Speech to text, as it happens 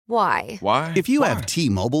Why? Why? If you have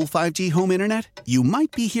T-Mobile 5G home internet, you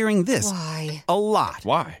might be hearing this Why? a lot.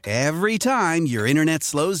 Why? Every time your internet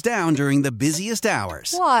slows down during the busiest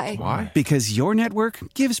hours. Why? Why? Because your network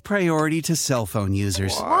gives priority to cell phone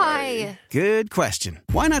users. Why? Good question.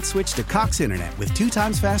 Why not switch to Cox Internet with 2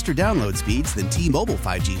 times faster download speeds than T-Mobile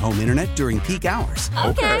 5G home internet during peak hours?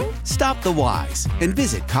 Okay. Stop the whys and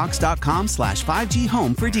visit cox.com/5G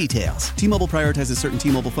home for details. T-Mobile prioritizes certain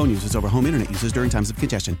T-Mobile phone users over home internet users during times of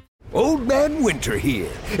congestion. Old Man Winter here.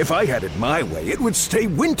 If I had it my way, it would stay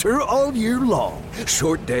winter all year long.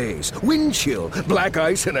 Short days, wind chill, black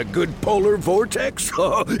ice, and a good polar vortex.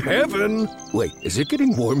 Oh, heaven! Wait, is it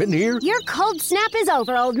getting warm in here? Your cold snap is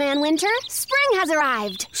over, Old Man Winter. Spring has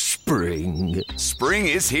arrived. Spring. Spring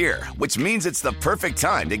is here, which means it's the perfect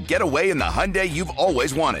time to get away in the Hyundai you've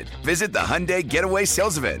always wanted. Visit the Hyundai Getaway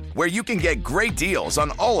Sales Event, where you can get great deals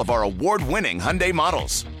on all of our award-winning Hyundai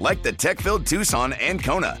models, like the tech-filled Tucson and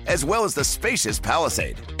Kona, as well as the spacious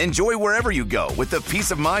Palisade. Enjoy wherever you go with the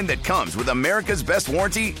peace of mind that comes with America's best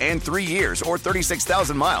warranty and 3 years or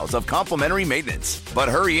 36,000 miles of complimentary maintenance. But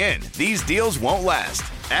hurry in, these deals won't last.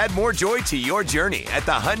 Add more joy to your journey at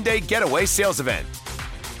the Hyundai Getaway Sales Event.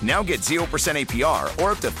 Now get 0% APR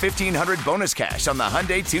or up to $1,500 bonus cash on the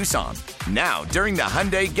Hyundai Tucson. Now, during the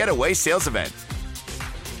Hyundai Getaway Sales Event.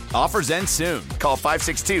 Offers end soon. Call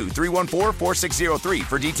 562-314-4603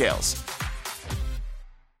 for details.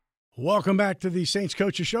 Welcome back to the Saints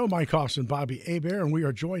Coaches Show. Mike Hoss and Bobby Hebert, and we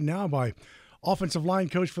are joined now by offensive line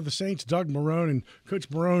coach for the Saints, Doug Marrone. And Coach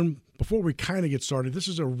Marrone, before we kind of get started, this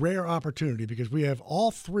is a rare opportunity because we have all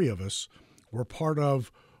three of us were part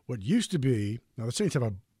of what used to be, now the Saints have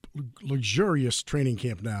a luxurious training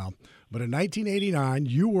camp now, but in 1989,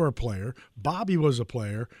 you were a player, Bobby was a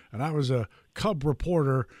player, and I was a Cub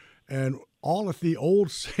reporter, and all at the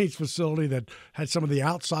old Saints facility that had some of the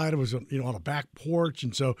outside. It was, on a back porch,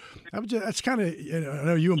 and so that's kind of. I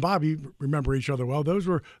know you and Bobby remember each other well. Those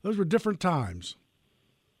were different times.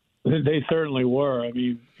 They certainly were. I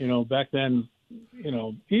mean, back then,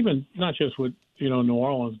 even not just with New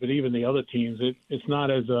Orleans, but even the other teams, it's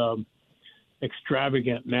not as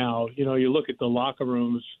extravagant now. You look at the locker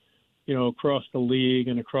rooms, across the league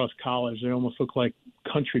and across college, they almost look like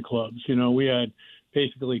country clubs. We had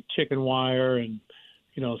basically chicken wire and,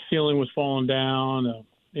 ceiling was falling down.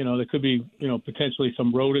 There could be, potentially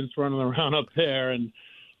some rodents running around up there. And,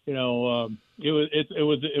 it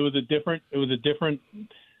was a different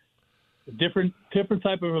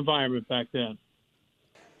type of environment back then.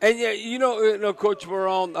 And yeah, Coach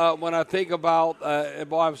Marrone, when I think about,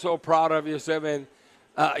 boy, I'm so proud of you, and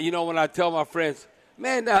when I tell my friends,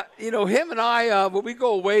 man, him and I, when we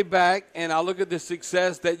go way back, and I look at the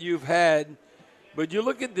success that you've had, but you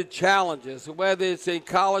look at the challenges, whether it's in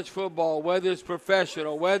college football, whether it's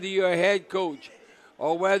professional, whether you're a head coach,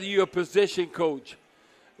 or whether you're a position coach,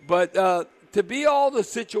 but to be all the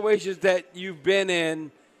situations that you've been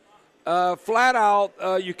in. Flat out,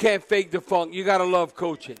 you can't fake the funk. You got to love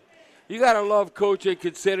coaching. You got to love coaching,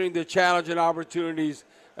 considering the challenge and opportunities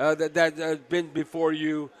that have been before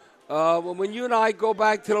you. When you and I go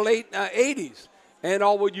back to the late 80s and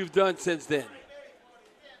all what you've done since then.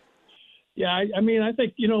 Yeah, I mean, I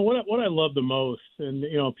think what I love the most, and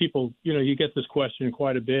people, you get this question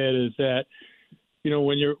quite a bit, is that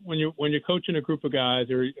when you're coaching a group of guys,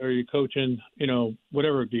 or you're coaching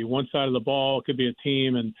whatever it be, one side of the ball, it could be a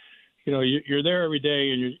team, and you're there every day,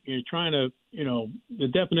 and you're trying to, the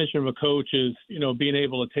definition of a coach is, being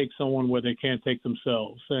able to take someone where they can't take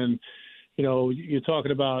themselves. And, you're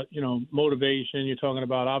talking about, motivation. You're talking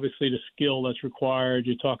about, obviously, the skill that's required.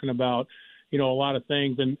 You're talking about, a lot of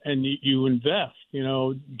things. And you invest,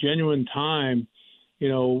 genuine time,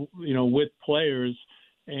 with players.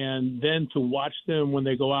 And then to watch them when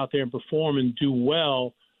they go out there and perform and do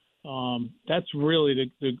well, that's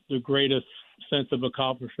really the greatest sense of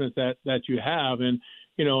accomplishment that you have. And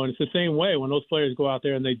and it's the same way when those players go out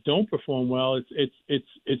there and they don't perform well.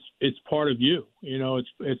 It's part of you.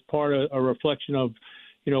 It's part of a reflection of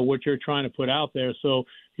what you're trying to put out there. So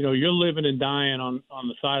you're living and dying on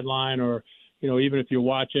the sideline, or even if you're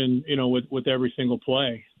watching with every single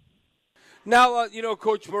play. Now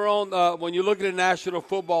Coach Marrone, when you look at the National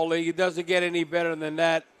Football League, it doesn't get any better than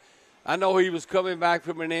that. I know he was coming back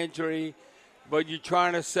from an injury, but you're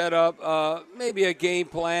trying to set up maybe a game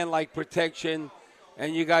plan like protection,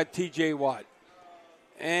 and you got T.J. Watt.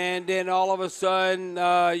 And then all of a sudden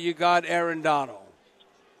you got Aaron Donald.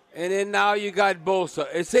 And then now you got Bosa.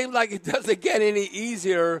 It seems like it doesn't get any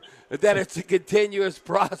easier, that it's a continuous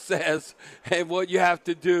process and what you have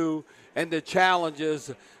to do and the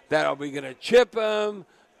challenges that are we going to chip him?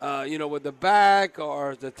 with the back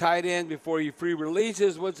or the tight end before he free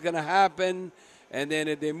releases, what's going to happen, and then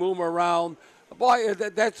if they move him around, boy,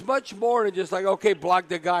 that's much more than just like, okay, block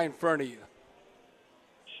the guy in front of you.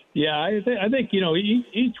 Yeah, I think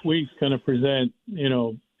each week's going to present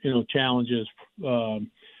challenges, from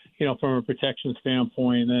a protection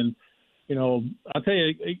standpoint, and I'll tell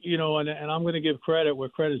you, and I'm going to give credit where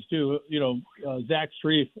credit's due. Zach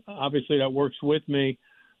Strief, obviously that works with me.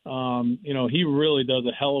 He really does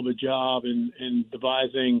a hell of a job in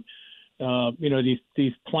devising,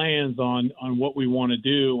 these plans on what we want to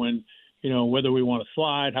do, and whether we want to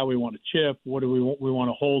slide, how we want to chip, what do we want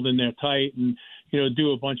to hold in there tight, and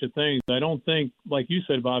do a bunch of things. I don't think, like you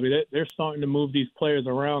said, Bobby, that they're starting to move these players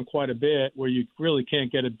around quite a bit where you really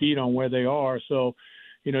can't get a beat on where they are. So,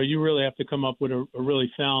 you really have to come up with a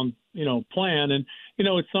really sound, plan. And,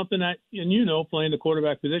 it's something that, and playing the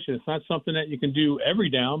quarterback position, it's not something that you can do every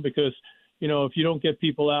down because, if you don't get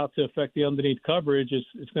people out to affect the underneath coverage,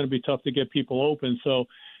 it's going to be tough to get people open. So,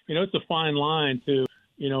 it's a fine line to,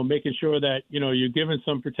 making sure that, you're giving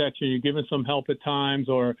some protection, you're giving some help at times,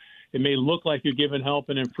 or it may look like you're giving help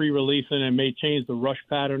and then free releasing and may change the rush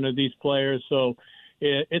pattern of these players. So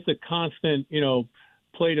it's a constant,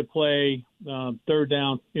 play to play, third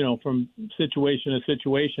down, from situation to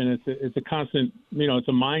situation. It's a constant, it's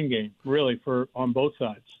a mind game really on both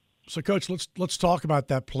sides. So, Coach, let's talk about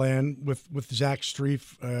that plan with Zach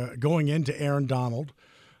Strief going into Aaron Donald.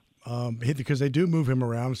 Because they do move him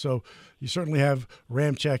around. So you certainly have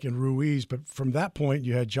Ramczyk and Ruiz, but from that point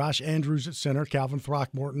you had Josh Andrews at center, Calvin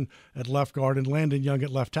Throckmorton at left guard, and Landon Young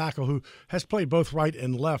at left tackle, who has played both right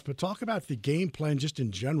and left. But talk about the game plan just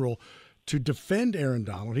in general to defend Aaron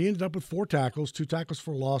Donald. He ended up with 4 tackles, 2 tackles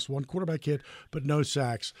for loss, 1 quarterback hit, but no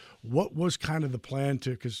sacks. What was kind of the plan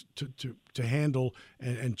to handle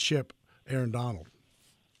and chip Aaron Donald?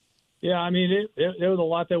 Yeah, I mean, there was a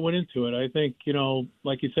lot that went into it. I think,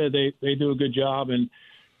 like you said, they do a good job. And,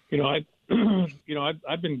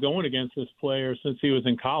 I've been going against this player since he was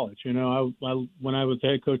in college. When I was the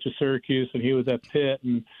head coach of Syracuse and he was at Pitt,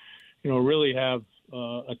 and, really have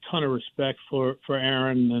a ton of respect for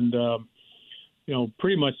Aaron. And,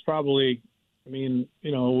 pretty much probably, we've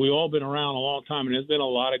all been around a long time, and there's been a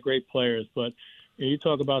lot of great players. But you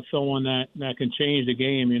talk about someone that can change the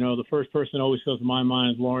game. The first person that always goes to my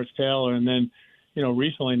mind is Lawrence Taylor. And then,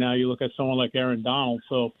 recently now you look at someone like Aaron Donald.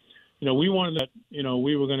 So, we wanted that,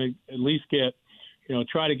 we were going to at least get,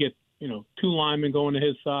 try to get, 2 linemen going to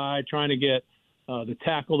his side, trying to get the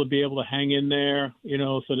tackle to be able to hang in there,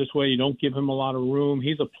 so this way you don't give him a lot of room.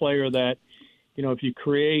 He's a player that, if you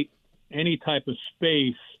create any type of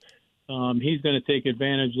space, he's going to take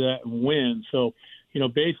advantage of that and win. So,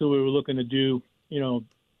 basically we were looking to do, a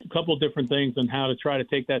couple of different things on how to try to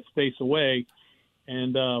take that space away.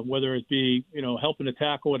 And whether it be, helping the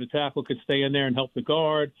tackle, or the tackle could stay in there and help the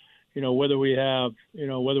guard, whether we have,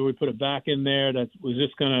 whether we put it back in there that was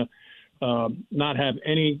just going to not have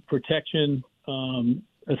any protection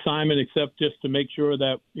assignment except just to make sure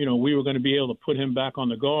that, we were going to be able to put him back on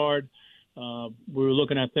the guard. We were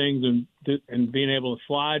looking at things and being able to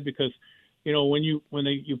slide because, when you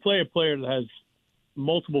play a player that has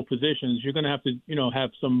multiple positions, you're going to have to,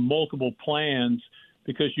 have some multiple plans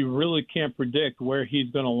because you really can't predict where he's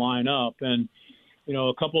going to line up. And,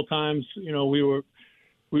 a couple of times, we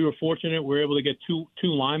were fortunate. We were able to get two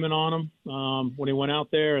linemen on him when he went out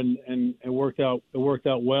there and it worked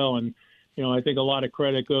out well. And, I think a lot of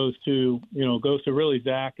credit goes to really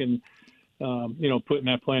Zach and, putting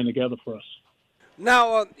that plan together for us.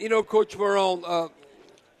 Now, Coach Marrone,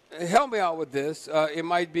 help me out with this. It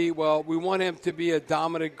might be, we want him to be a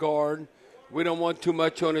dominant guard. We don't want too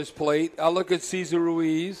much on his plate. I look at Cesar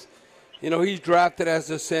Ruiz. He's drafted as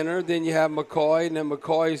a center. Then you have McCoy, and then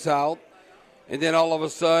McCoy's out. And then all of a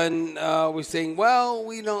sudden we're saying,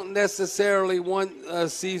 we don't necessarily want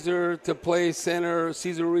Cesar to play center,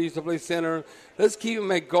 Cesar Ruiz to play center. Let's keep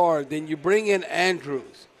him at guard. Then you bring in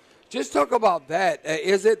Andrews. Just talk about that.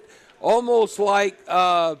 Is it almost like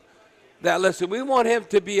that, listen, we want him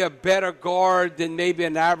to be a better guard than maybe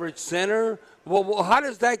an average center? Well, how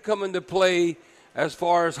does that come into play as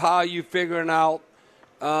far as how you figuring out?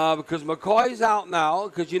 Because McCoy's out now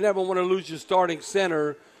because you never want to lose your starting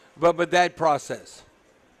center, but that process.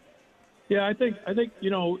 Yeah, I think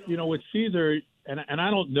with Cesar, and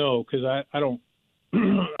I don't know because I don't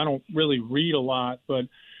I don't really read a lot, but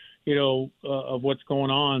of what's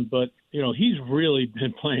going on. But he's really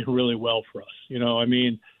been playing really well for us.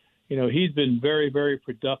 He's been very, very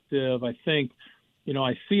productive. I think,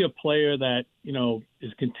 I see a player that,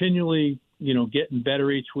 is continually, getting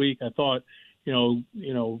better each week. I thought,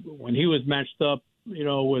 when he was matched up,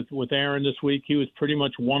 with Aaron this week, he was pretty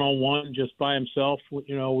much one-on-one just by himself.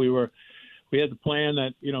 We had the plan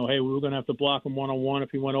that, hey, we were going to have to block him one-on-one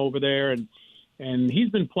if he went over there. And he's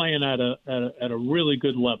been playing at a really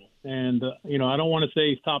good level. And, I don't want to say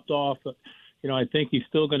he's topped off. But, I think he's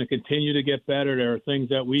still going to continue to get better. There are things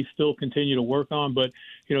that we still continue to work on. But,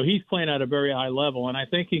 he's playing at a very high level. And I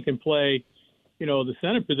think he can play, the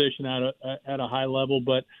center position at a high level.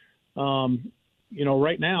 But,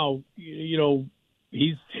 right now,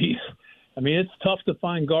 it's tough to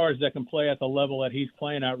find guards that can play at the level that he's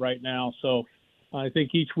playing at right now. So I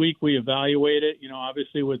think each week we evaluate it,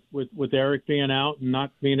 obviously with Eric being out and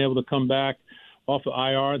not being able to come back off of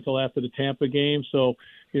IR until after the Tampa game. So,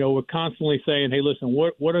 we're constantly saying, hey, listen,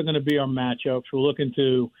 what are going to be our matchups? We're looking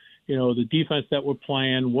to, the defense that we're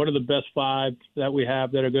playing. What are the best five that we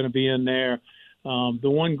have that are going to be in there? The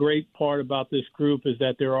one great part about this group is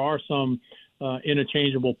that there are some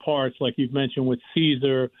interchangeable parts, like you've mentioned with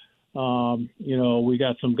Caesar. We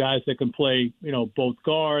got some guys that can play, both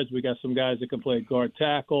guards. We got some guys that can play guard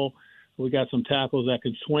tackle. We got some tackles that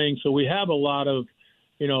can swing. So we have a lot of,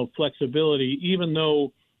 flexibility, even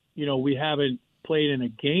though, we haven't played in a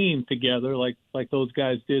game together like those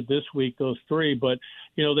guys did this week, those three. But,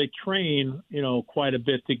 they train, quite a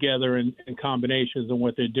bit together in combinations and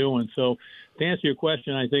what they're doing. So to answer your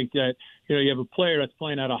question, I think that, you have a player that's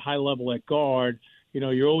playing at a high level at guard.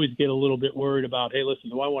 You always get a little bit worried about, hey, listen,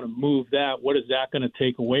 do I want to move that? What is that going to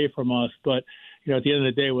take away from us? But, at the end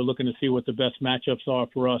of the day, we're looking to see what the best matchups are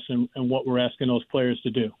for us and what we're asking those players to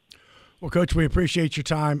do. Well, Coach, we appreciate your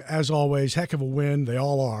time, as always. Heck of a win. They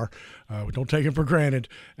all are. We don't take it for granted.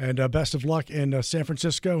 And best of luck in San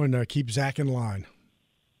Francisco, and keep Zach in line.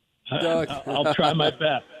 Doug. I'll try my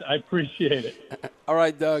best. I appreciate it. All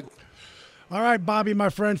right, Doug. All right, Bobby, my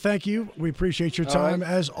friend, thank you. We appreciate your time,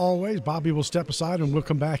 as always. Bobby will step aside, and we'll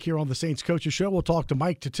come back here on the Saints Coaches Show. We'll talk to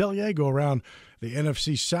Mike Detillier, go around the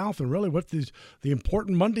NFC South, and really what the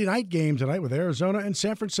important Monday night game tonight with Arizona and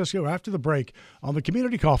San Francisco after the break on the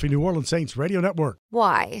Community Coffee New Orleans Saints Radio Network.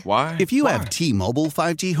 Why? If you have T-Mobile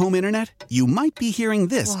 5G home internet, you might be hearing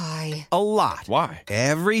this Why? a lot. Why?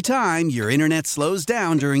 Every time your internet slows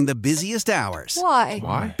down during the busiest hours.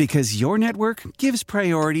 Why? Because your network gives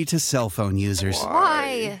priority to cell phone users.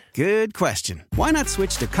 Why? Good question. Why not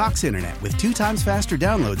switch to Cox Internet with 2 times faster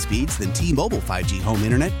download speeds than T-Mobile 5G home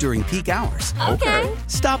internet during peak hours? Okay.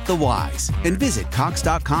 Stop the whys and visit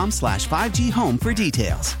cox.com/5G home for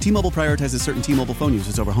details. T-Mobile prioritizes certain T-Mobile phone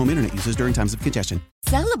users over home internet users during times of congestion.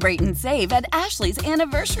 Celebrate and save at Ashley's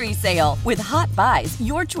Anniversary Sale. With Hot Buys,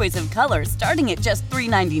 your choice of colors starting at just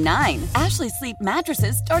 $3.99. Ashley Sleep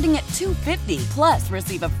mattresses starting at $2.50. Plus,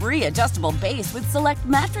 receive a free adjustable base with select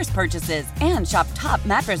mattress purchases. And shop top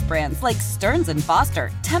mattress brands like Stearns &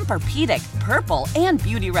 Foster, Tempur-Pedic, Purple, and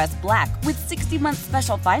Beautyrest Black with 60-month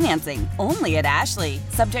special financing. Only at Ashley.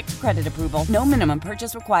 Subject to credit approval. No minimum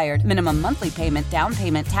purchase required. Minimum monthly payment, down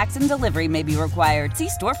payment, tax, and delivery may be required. See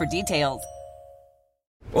store for details.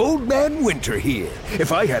 Old Man Winter here.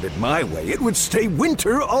 If I had it my way, it would stay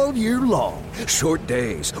winter all year long. Short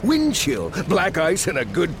days, wind chill, black ice, and a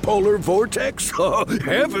good polar vortex. Oh,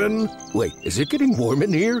 heaven. Wait, is it getting warm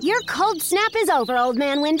in here? Your cold snap is over, Old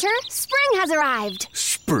Man Winter. Spring has arrived.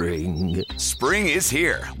 Spring. Spring is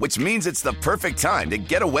here, which means it's the perfect time to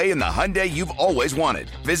get away in the Hyundai you've always wanted.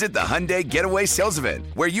 Visit the Hyundai Getaway Sales Event,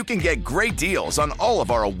 where you can get great deals on all of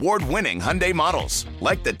our award-winning Hyundai models,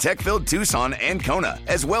 like the tech-filled Tucson and Kona,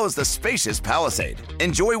 as well as the spacious Palisade.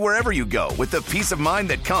 Enjoy wherever you go with the peace of mind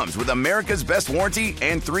that comes with America's best warranty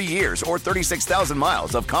and 3 years or 36,000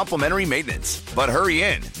 miles of complimentary maintenance. But hurry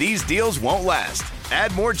in, these deals won't last.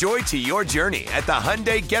 Add more joy to your journey at the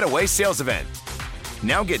Hyundai Getaway Sales Event.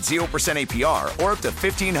 Now get 0% APR or up to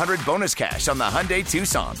 $1,500 bonus cash on the Hyundai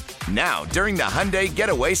Tucson. Now, during the Hyundai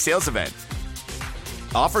Getaway Sales Event.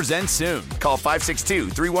 Offers end soon. Call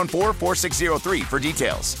 562-314-4603 for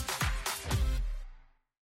details.